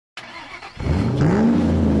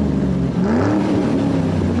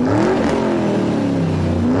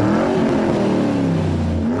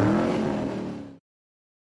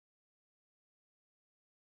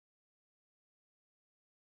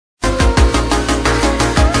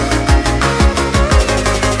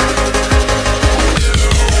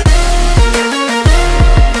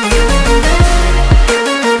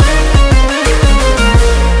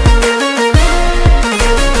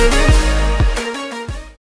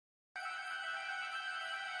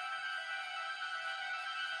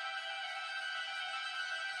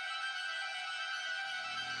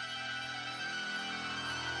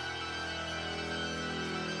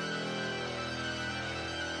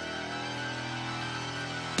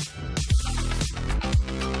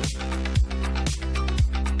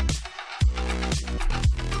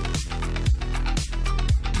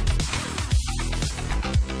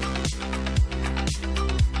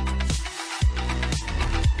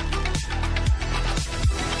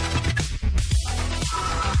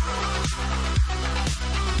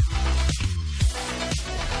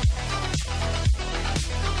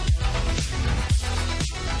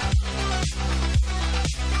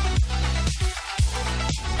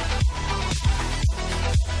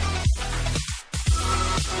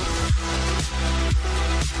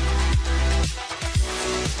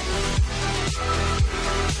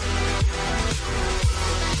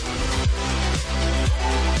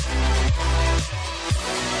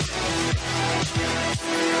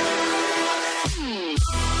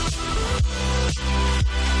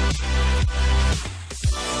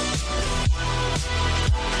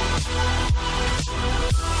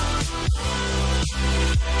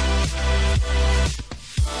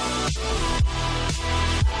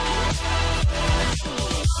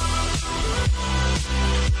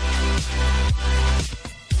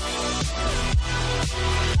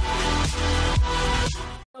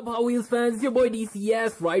Hot Wheels fans, it's your boy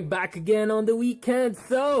DCS right back again on the weekend.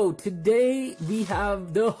 So today we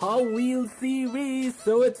have the Hot Wheels series,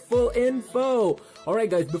 so it's full info. Alright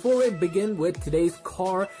guys, before we begin with today's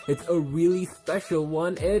car, it's a really special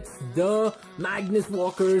one. It's the Magnus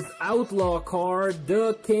Walker's Outlaw car,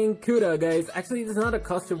 the King Cuda, guys. Actually, this is not a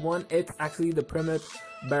custom one, it's actually the Plymouth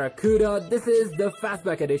Barracuda. This is the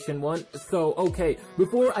Fastback edition one. So okay,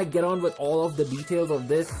 before I get on with all of the details of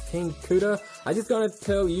this King Cuda, I just gotta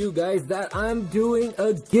tell you guys that I'm doing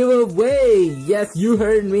a giveaway. Yes, you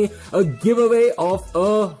heard me, a giveaway of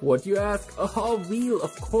what you ask, a Hot Wheel,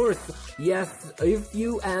 of course. Yes, if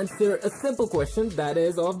you answer a simple question, that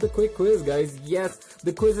is of the quick quiz, guys. Yes,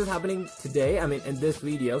 the quiz is happening today, I mean in this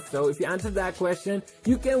video. So if you answer that question,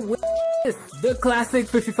 you can win the classic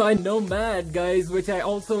 55 Nomad, guys, which I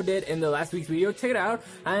also did in the last week's video. Check it out.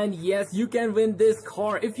 And yes, you can win this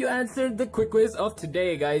car if you answered the quick quiz of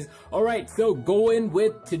today, guys. Alright, so go in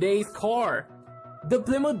with today's car, the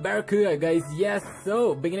Plymouth Barracuda, guys. Yes,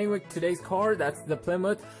 so beginning with today's car, that's the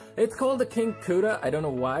Plymouth. It's called the King Cuda. I don't know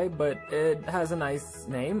why, but it has a nice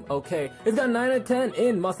name. Okay, it's got 9 out of 10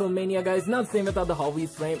 in Muscle Mania, guys. Not the same without the Hot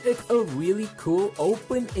Wheels frame. It's a really cool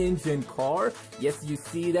open engine car. Yes, you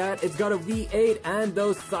see that. It's got a V8 and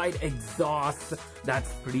those side exhausts.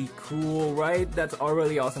 That's pretty cool, right? That's all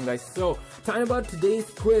really awesome, guys. So, time about today's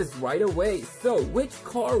quiz right away. So, which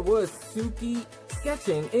car was Suki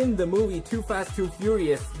sketching in the movie Too Fast, Too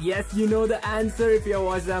Furious? Yes, you know the answer if you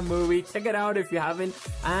watched that movie. Check it out if you haven't.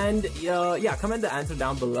 And yeah, comment the answer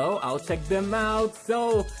down below. I'll check them out.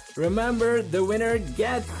 So, remember, the winner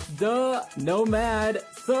gets the Nomad.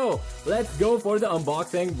 So, let's go for the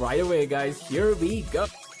unboxing right away, guys. Here we go.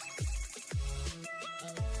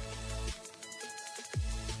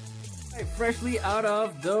 Freshly out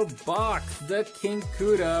of the box, the King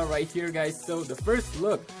Cuda right here, guys. So the first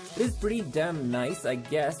look is pretty damn nice, I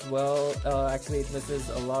guess. Well, actually it misses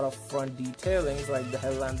a lot of front detailings, like the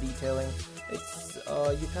headlamp detailing. It's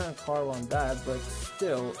you can't carve on that, but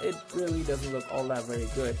still it really doesn't look all that very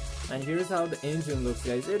good. And here's how the engine looks,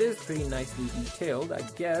 guys. It is pretty nicely detailed, I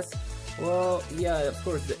guess. Well, yeah, of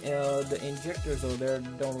course the injectors over there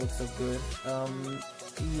don't look so good.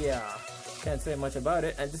 Yeah, can't say much about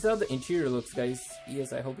it. And this is how the interior looks, guys.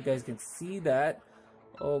 Yes, I hope you guys can see that.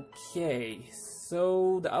 Okay,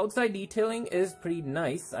 so the outside detailing is pretty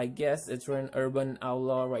nice, I guess. It's an Urban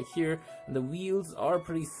Outlaw right here. And the wheels are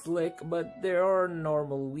pretty slick, but they are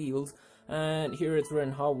normal wheels. And here it's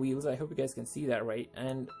written Hot Wheels. I hope you guys can see that right.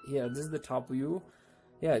 And yeah, this is the top view.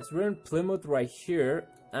 Yeah, it's written Plymouth right here.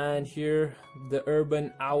 And here the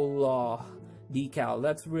Urban Outlaw decal.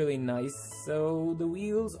 That's really nice. So the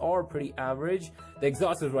wheels are pretty average. The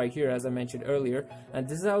exhaust is right here, as I mentioned earlier, and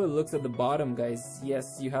this is how it looks at the bottom, guys.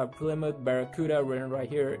 Yes, you have Plymouth Barracuda written right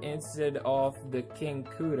here instead of the King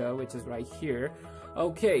Cuda, which is right here.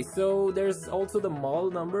 Okay, so there's also the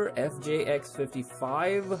model number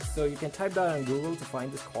FJX55, so you can type that on Google to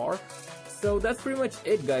find this car. So that's pretty much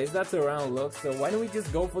it, guys. That's a round look. So why don't we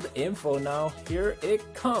just go for the info now? Here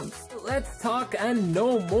it comes. Let's talk and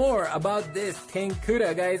know more about this King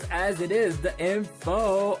Cuda, guys, as it is the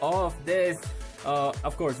info of this.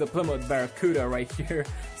 Of course, the Plymouth Barracuda right here.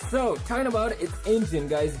 So, talking about its engine,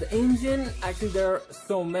 guys. The engine, actually there are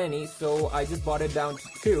so many, so I just brought it down to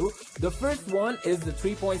two. The first one is the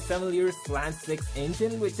 3.7 liter slant 6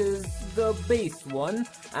 engine, which is the base one,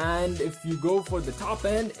 and if you go for the top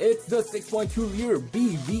end, it's the 6.2 liter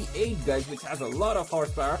BV8, guys, which has a lot of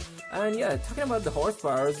horsepower. And yeah, talking about the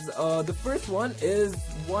horsepowers, the first one is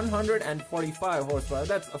 145 horsepower.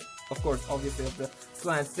 That's of course obviously of the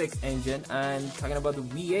slant 6 engine. And talking about the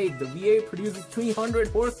V8, the V8 produces 300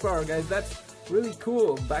 horsepower, guys. That's really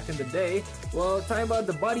cool back in the day. Well, talking about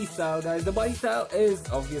the body style, guys, the body style is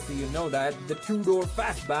obviously, you know that, the two-door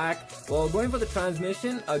fastback. Well, going for the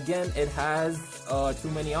transmission, again, it has too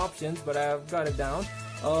many options, but I've got it down.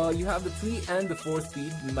 You have the 3 and the 4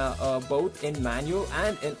 speed, both in manual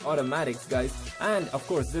and in automatics, guys. And of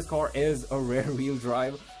course, this car is a rear wheel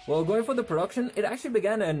drive. Well, going for the production, it actually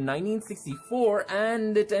began in 1964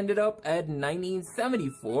 and it ended up at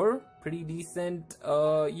 1974. Pretty decent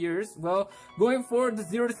years. Well, going for the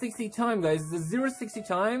 0 to 60 time, guys, the 0 to 60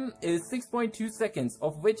 time is 6.2 seconds.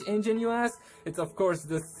 Of which engine, you ask? It's of course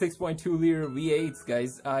the 6.2 liter V8s,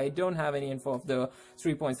 guys. I don't have any info of the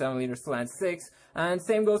 3.7 liter slant 6. And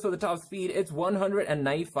same goes for the top speed. It's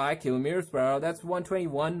 195 kilometers per hour. That's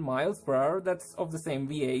 121 miles per hour. That's of the same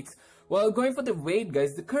V8s. Well, going for the weight,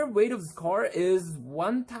 guys, the current weight of this car is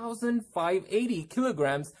 1,580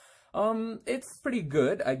 kilograms. It's pretty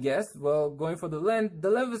good, I guess. Well, going for the length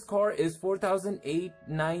of this car is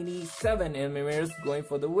 4,897 millimeters. Going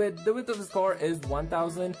for the width of this car is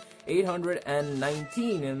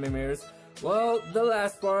 1,819 millimeters. Well, the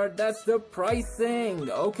last part, that's the pricing.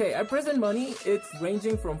 Okay, at present money, it's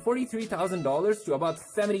ranging from $43,000 to about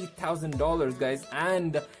 $70,000, guys.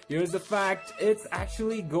 And here's the fact, it's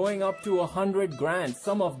actually going up to 100 grand.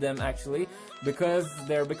 Some of them actually, because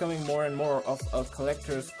they're becoming more and more of a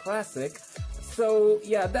collector's classic. So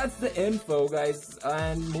yeah, that's the info, guys.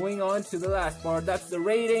 And moving on to the last part, that's the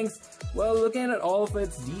ratings. Well, looking at all of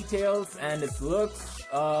its details and its looks,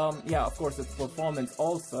 yeah, of course its performance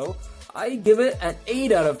also, I give it an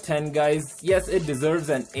 8 out of 10, guys. Yes, it deserves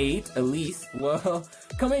an 8 at least. Well,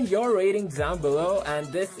 comment your ratings down below, and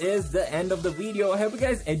this is the end of the video. I hope you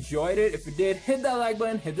guys enjoyed it. If you did, hit that like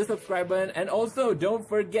button, hit the subscribe button, and also don't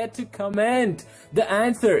forget to comment the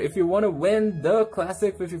answer if you want to win the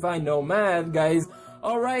Classic 55 Nomad, guys.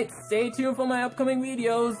 Alright, stay tuned for my upcoming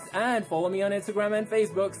videos, and follow me on Instagram and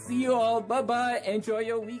Facebook. See you all, bye bye, enjoy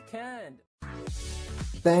your weekend.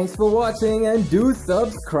 Thanks for watching and do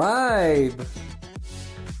subscribe!